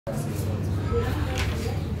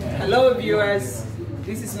Hello viewers,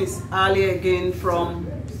 this is Miss Alih again from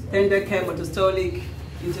Tendercare, Motorstolic,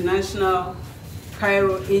 International,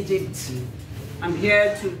 Cairo, Egypt. I'm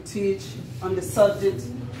here to teach on the subject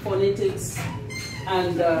phonetics,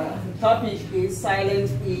 and the topic is silent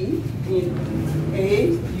E in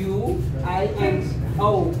A, U, I, and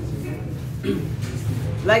O.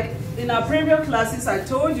 Like in our previous classes, I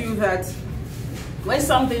told you that when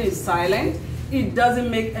something is silent, it doesn't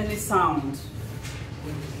make any sound.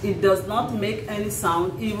 It does not make any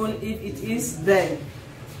sound even if it is there.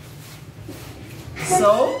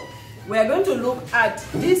 So we are going to look at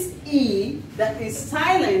this E that is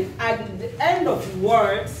silent at the end of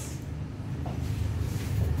words,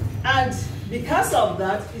 and because of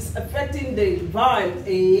that, it's affecting the vowel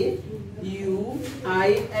A, U,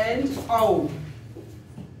 I, and O.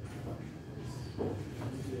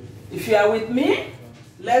 If you are with me,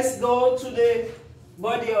 let's go to the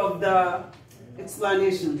body of the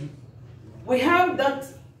explanation. We have that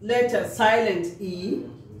letter silent E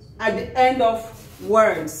at the end of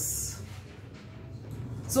words.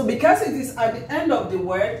 So because it is at the end of the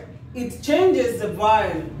word, it changes the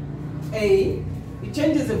vowel A, it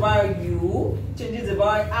changes the vowel U, changes the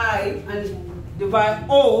vowel I, and the vowel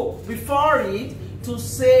O before it to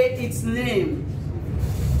say its name.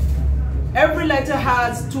 Every letter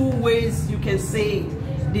has two ways you can say it: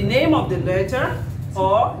 the name of the letter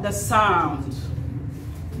or the sound.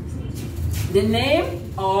 The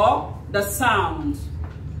name or the sound.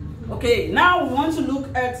 Okay, now we want to look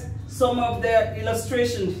at some of the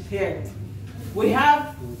illustrations here. We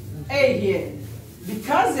have A here.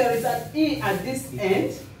 Because there is an E at this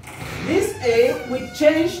end, this A will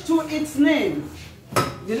change to its name.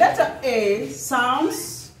 The letter A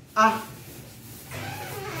sounds A.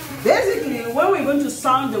 Basically, when we're going to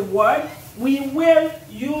sound the word, we will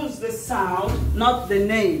use the sound, not the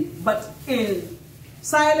name. But in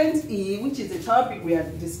silent E, which is the topic we are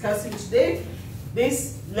discussing today,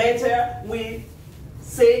 this letter will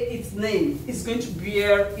say its name. It's going to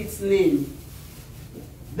bear its name.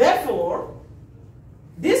 Therefore,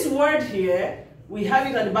 this word here, we have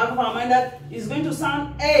it at the back of our mind that is going to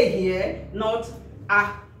sound A here, not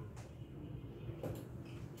A.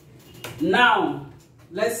 Now,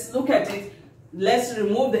 let's look at it. Let's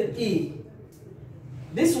remove the E.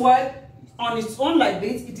 This word, on its own like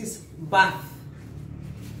this, it is bath.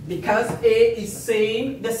 Because A is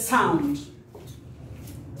saying the sound.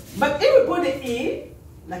 But if we put the E,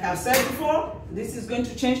 like I've said before, this is going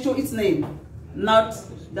to change to its name, not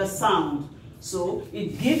the sound. So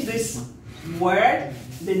it gives this word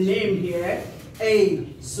the name here, A.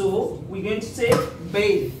 So we're going to say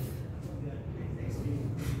bathe.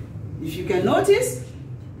 If you can notice,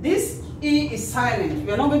 this E is silent.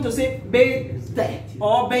 We are not going to say bathe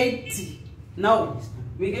or bathe. No,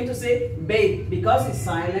 we're going to say bathe because it's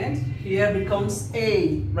silent. Here becomes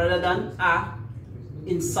A rather than A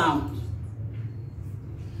in sound.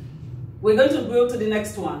 We're going to go to the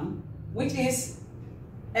next one, which is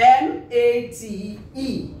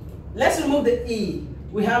M-A-T-E. Let's remove the E.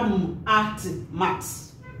 We have mat.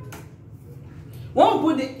 When we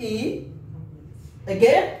put the E,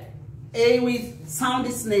 again, A will sound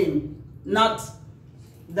its name, not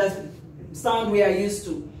the sound we are used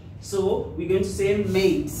to. So we're going to say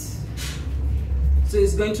mate. So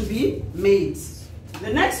it's going to be mate.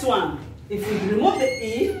 The next one, if we remove the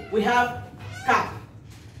E, we have cap.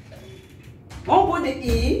 When we put the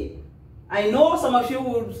E, I know some of you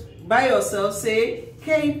would by yourself say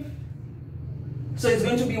cape. So it's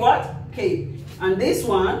going to be what? Cape. And this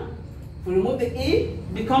one, if we remove the E,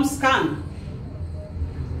 becomes can.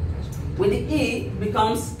 With the E,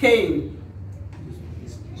 becomes cane.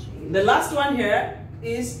 The last one here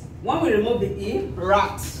is, when we remove the E,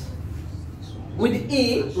 rat. With the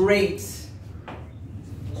E, rate.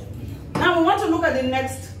 Now we want to look at the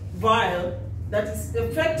next vowel that is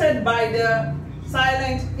affected by the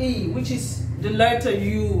silent E, which is the letter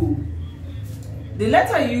U. The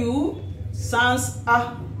letter U sounds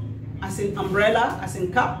A, as in umbrella, as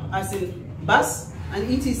in cap, as in bus, and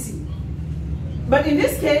etc. But in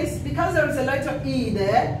this case, because there is a letter E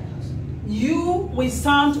there, U will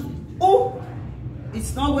sound O.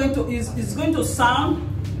 It's not going to, it's going to sound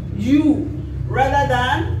U rather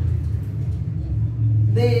than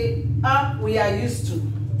the A we are used to.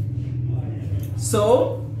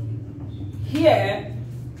 So here,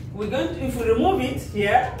 we're going to, if we remove it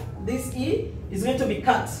here, this E is going to be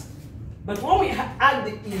cut. But when we add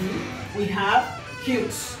the E, we have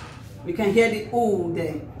cute. We can hear the O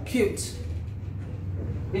there, cute.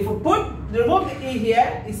 If we remove the E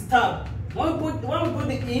here, it's tub. When we put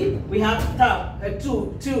the E, we have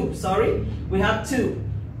tube, sorry. We have two.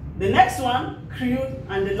 The next one, crude,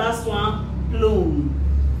 and the last one, plume.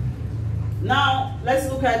 Now, let's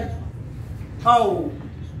look at how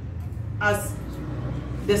as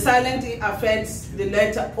the silent E affects the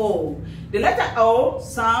letter O. The letter O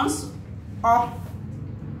sounds O.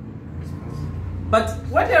 But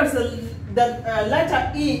when there's the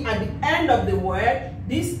letter E at the end of the word,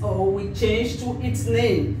 this O will change to its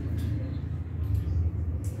name.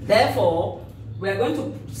 Therefore, we are going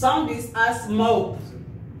to sound this as mope.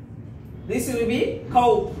 This will be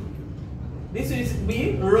cope. This will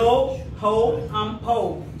be rope, hope, and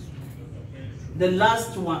pope. The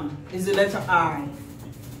last one is the letter I.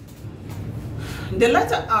 The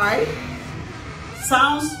letter I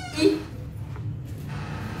sounds E.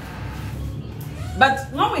 But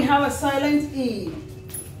when we have a silent E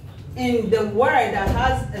in the word that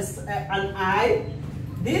has an I,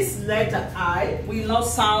 this letter I will not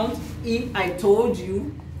sound E. I told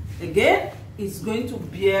you. Again, it's going to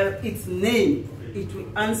bear its name. It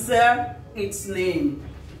will answer its name.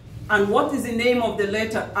 And what is the name of the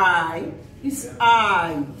letter I? It's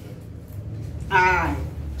I. I.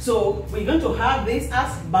 So we're going to have this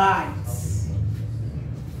as bites.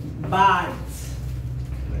 Bites.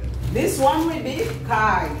 This one will be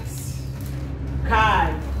kites.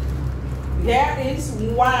 Kite. Here is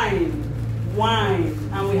wine. Wine.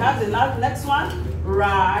 And we have the next one,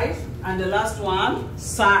 ride. And the last one,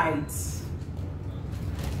 sight.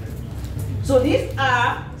 So these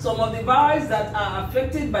are some of the vowels that are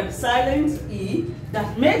affected by the silent E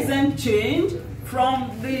that makes them change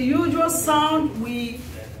from the usual sound we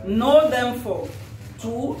know them for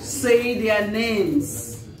to say their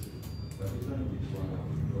names.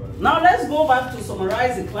 Now let's go back to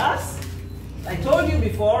summarize the class. I told you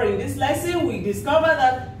before in this lesson we discovered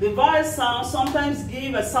that the vowel sounds sometimes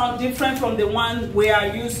give a sound different from the one we are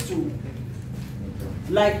used to.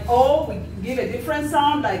 Like O, we give a different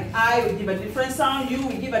sound. Like I, we give a different sound. U,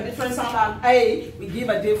 we give a different sound. And A, we give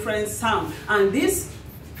a different sound. And these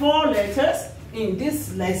 4 letters in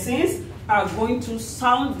these lessons are going to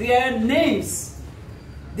sound their names.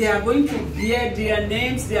 They are going to bear their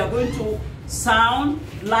names. They are going to sound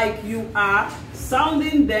like you are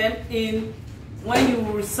sounding them in when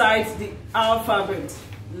you recite the alphabet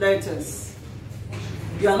letters.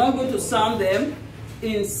 You are not going to sound them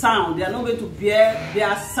in sound. They are not going to bear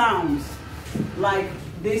their sounds like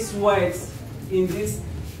these words in these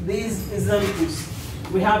examples.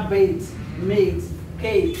 We have bait, mate,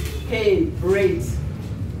 cake, cane, rate.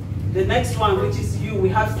 The next one, which is you, we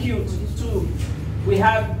have cute, too. We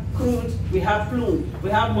have crude, we have plume. We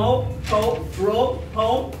have mope, cope, rope,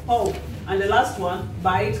 home, hope. And the last one,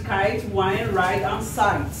 bite, kite, wine, ride, and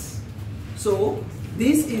sight. So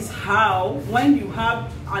this is how, when you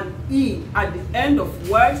have an E at the end of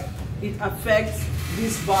words, it affects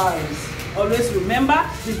these vowels. Always remember,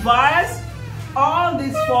 the vowels, all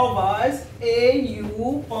these 4 vowels, A,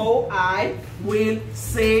 U, O, I, will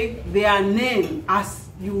say their name as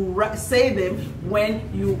you say them when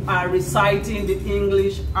you are reciting the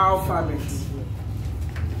English alphabet.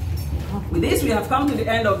 With this, we have come to the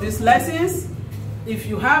end of these lessons. If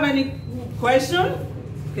you have any question,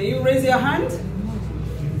 can you raise your hand?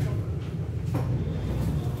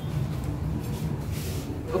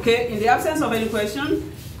 Okay, in the absence of any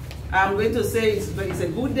question, I'm going to say it's a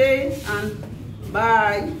good day and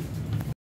bye.